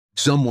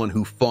someone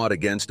who fought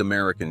against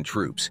American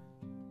troops.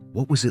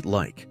 What was it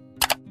like?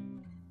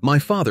 My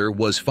father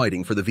was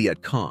fighting for the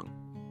Viet Cong.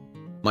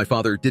 My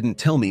father didn't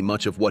tell me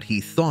much of what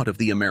he thought of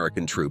the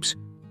American troops,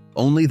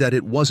 only that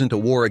it wasn't a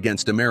war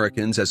against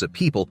Americans as a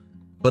people,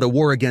 but a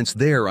war against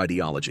their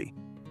ideology,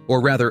 or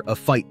rather a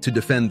fight to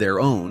defend their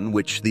own,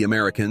 which the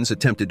Americans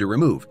attempted to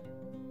remove.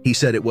 He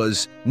said it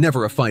was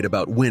never a fight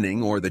about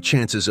winning or the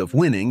chances of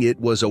winning, it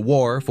was a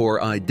war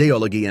for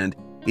ideology, and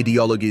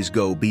ideologies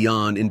go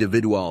beyond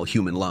individual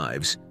human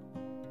lives.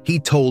 He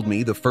told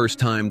me the first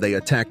time they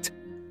attacked,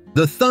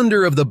 the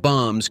thunder of the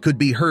bombs could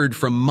be heard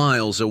from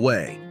miles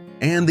away,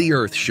 and the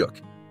earth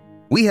shook.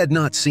 We had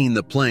not seen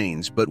the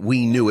planes, but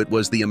we knew it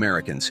was the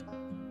Americans.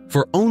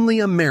 For only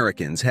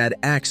Americans had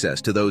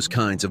access to those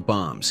kinds of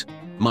bombs,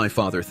 my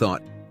father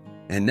thought,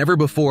 and never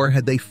before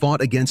had they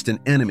fought against an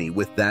enemy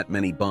with that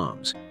many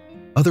bombs.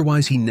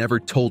 Otherwise, he never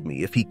told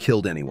me if he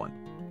killed anyone,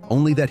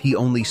 only that he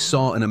only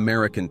saw an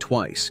American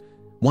twice.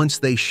 Once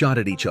they shot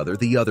at each other,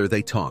 the other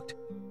they talked.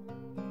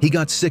 He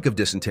got sick of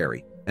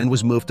dysentery and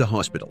was moved to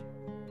hospital,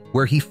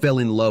 where he fell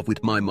in love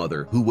with my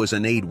mother, who was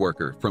an aid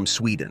worker from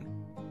Sweden.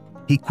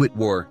 He quit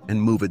war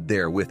and moved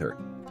there with her,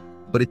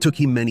 but it took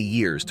him many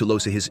years to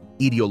lose his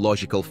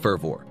ideological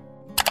fervor.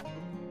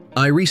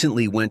 I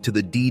recently went to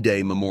the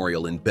D-Day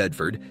Memorial in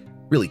Bedford.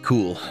 Really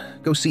cool.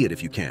 Go see it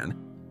if you can.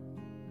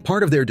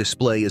 Part of their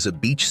display is a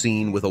beach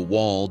scene with a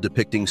wall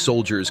depicting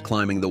soldiers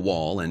climbing the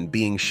wall and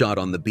being shot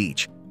on the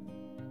beach.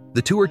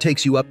 The tour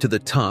takes you up to the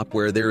top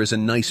where there is a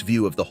nice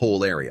view of the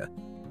whole area.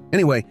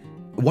 Anyway,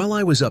 while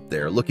I was up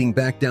there looking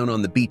back down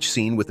on the beach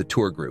scene with the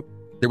tour group,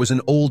 there was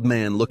an old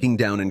man looking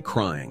down and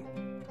crying.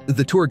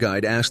 The tour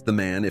guide asked the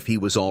man if he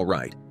was all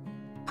right.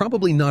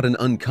 Probably not an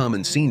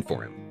uncommon scene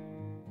for him.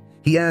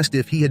 He asked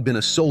if he had been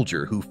a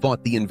soldier who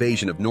fought the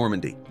invasion of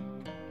Normandy.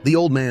 The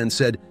old man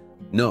said,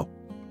 "No,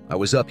 I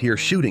was up here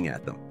shooting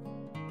at them."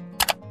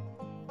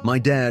 My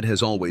dad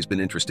has always been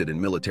interested in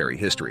military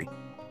history.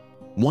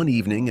 One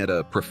evening at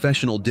a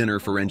professional dinner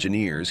for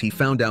engineers, he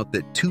found out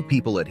that 2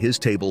 people at his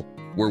table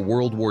were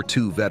World War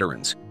II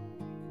veterans.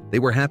 They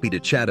were happy to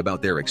chat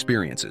about their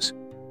experiences.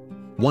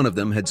 One of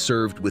them had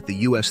served with the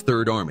U.S.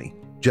 Third Army,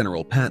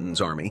 General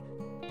Patton's army,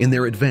 in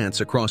their advance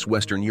across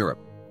Western Europe.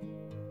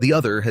 The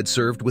other had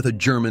served with a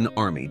German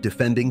army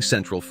defending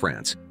central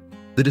France.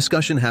 The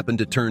discussion happened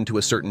to turn to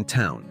a certain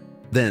town,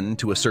 then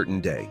to a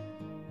certain day,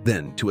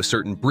 then to a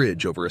certain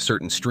bridge over a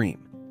certain stream.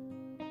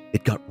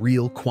 It got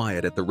real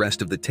quiet at the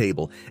rest of the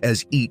table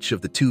as each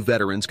of the 2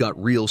 veterans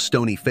got real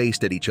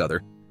stony-faced at each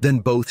other, then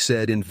both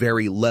said in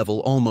very level,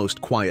 almost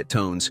quiet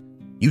tones,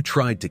 "You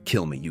tried to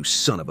kill me, you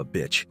son of a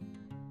bitch."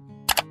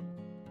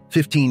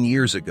 15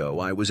 years ago,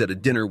 I was at a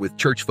dinner with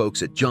church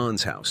folks at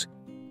John's house.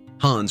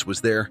 Hans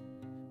was there.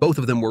 Both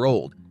of them were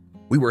old.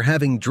 We were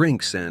having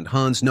drinks, and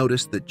Hans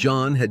noticed that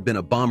John had been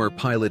a bomber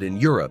pilot in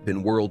Europe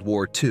in World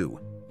War II.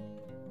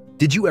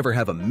 "Did you ever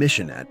have a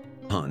mission at?"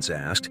 Hans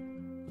asked.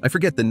 I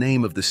forget the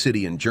name of the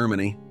city in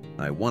Germany.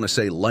 I want to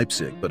say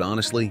Leipzig, but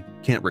honestly,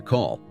 can't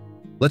recall.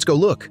 "Let's go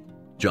look,"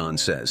 John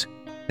says,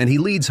 and he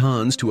leads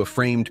Hans to a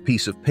framed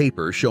piece of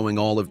paper showing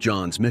all of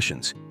John's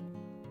missions.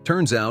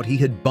 Turns out he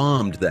had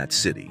bombed that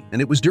city,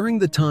 and it was during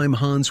the time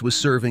Hans was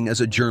serving as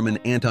a German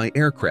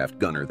anti-aircraft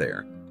gunner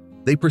there.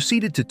 They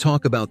proceeded to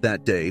talk about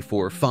that day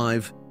for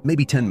 5,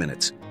 maybe 10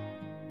 minutes.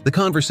 The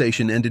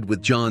conversation ended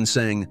with John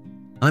saying,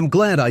 "I'm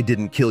glad I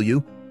didn't kill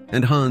you,"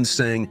 and Hans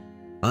saying,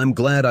 "I'm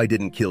glad I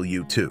didn't kill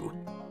you too."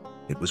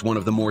 It was one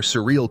of the more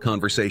surreal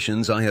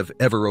conversations I have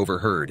ever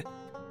overheard.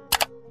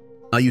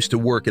 I used to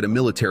work at a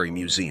military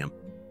museum,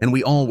 and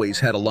we always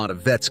had a lot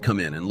of vets come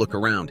in and look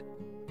around.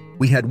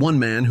 We had one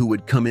man who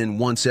would come in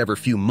once every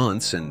few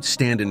months and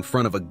stand in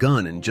front of a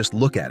gun and just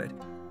look at it.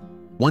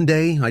 One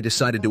day, I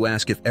decided to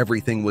ask if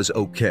everything was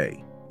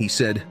okay. He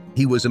said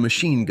he was a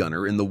machine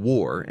gunner in the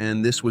war,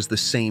 and this was the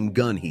same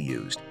gun he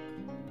used.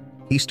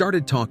 He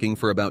started talking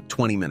for about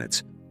 20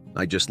 minutes.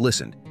 I just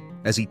listened,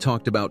 as he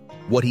talked about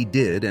what he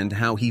did and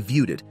how he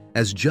viewed it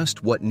as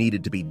just what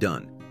needed to be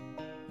done.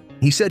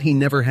 He said he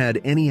never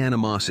had any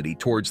animosity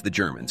towards the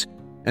Germans,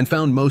 and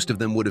found most of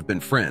them would have been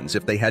friends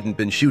if they hadn't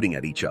been shooting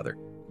at each other.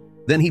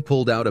 Then he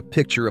pulled out a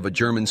picture of a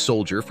German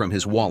soldier from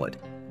his wallet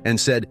and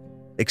said,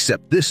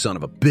 "Except this son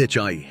of a bitch,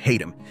 I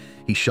hate him.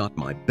 He shot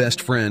my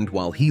best friend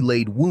while he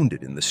laid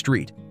wounded in the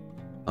street.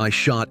 I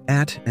shot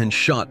at and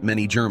shot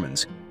many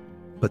Germans,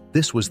 but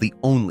this was the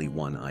only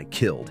one I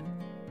killed."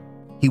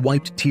 He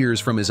wiped tears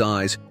from his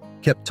eyes,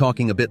 kept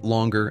talking a bit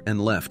longer, and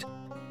left.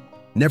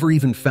 Never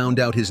even found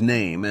out his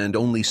name and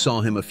only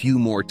saw him a few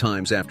more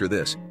times after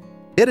this.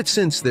 Yet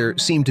since there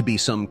seemed to be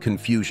some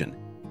confusion.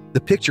 The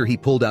picture he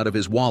pulled out of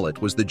his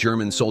wallet was the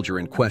German soldier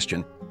in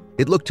question.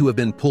 It looked to have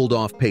been pulled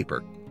off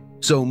paper,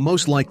 so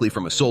most likely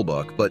from a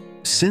soulbook, but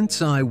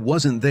since I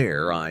wasn't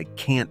there, I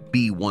can't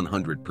be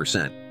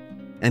 100%.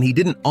 And he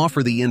didn't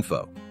offer the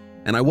info,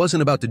 and I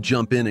wasn't about to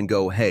jump in and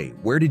go, "Hey,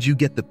 where did you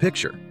get the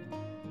picture?"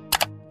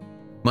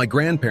 My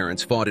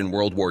grandparents fought in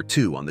World War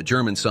II on the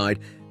German side,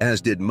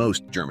 as did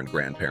most German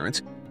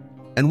grandparents,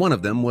 and one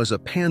of them was a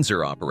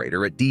panzer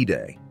operator at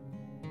D-Day.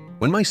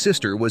 When my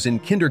sister was in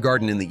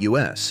kindergarten in the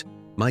US,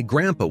 my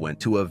grandpa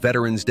went to a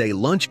Veterans Day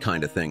lunch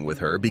kind of thing with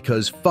her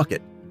because fuck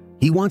it.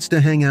 He wants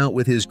to hang out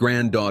with his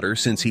granddaughter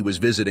since he was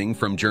visiting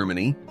from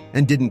Germany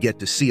and didn't get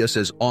to see us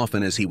as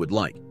often as he would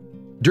like.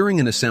 During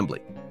an assembly,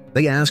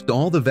 they asked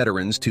all the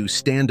veterans to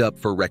stand up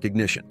for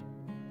recognition.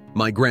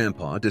 My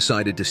grandpa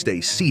decided to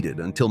stay seated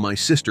until my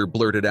sister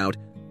blurted out,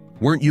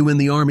 "Weren't you in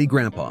the Army,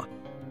 Grandpa?"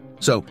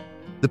 So,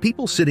 the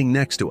people sitting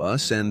next to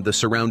us and the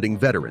surrounding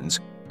veterans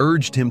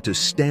urged him to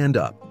stand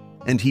up,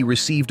 and he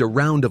received a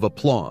round of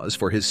applause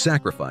for his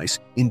sacrifice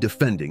in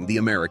defending the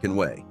American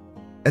way.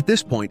 At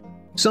this point,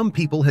 some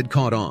people had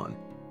caught on,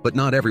 but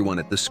not everyone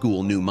at the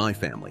school knew my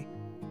family.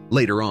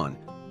 Later on,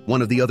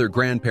 one of the other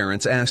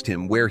grandparents asked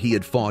him where he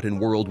had fought in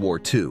World War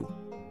II.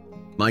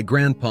 My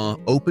grandpa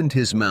opened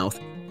his mouth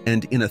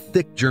and in a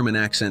thick German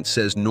accent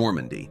says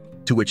Normandy,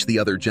 to which the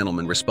other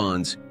gentleman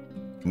responds,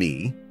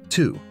 "Me,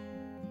 too."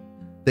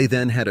 They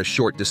then had a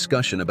short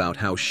discussion about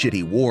how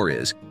shitty war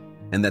is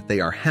and that they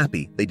are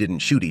happy they didn't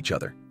shoot each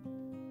other.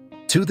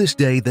 To this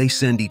day, they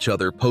send each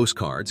other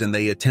postcards and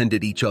they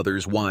attended each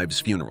other's wives'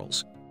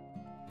 funerals.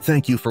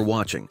 Thank you for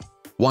watching.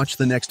 Watch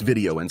the next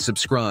video and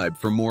subscribe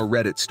for more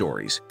Reddit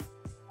stories.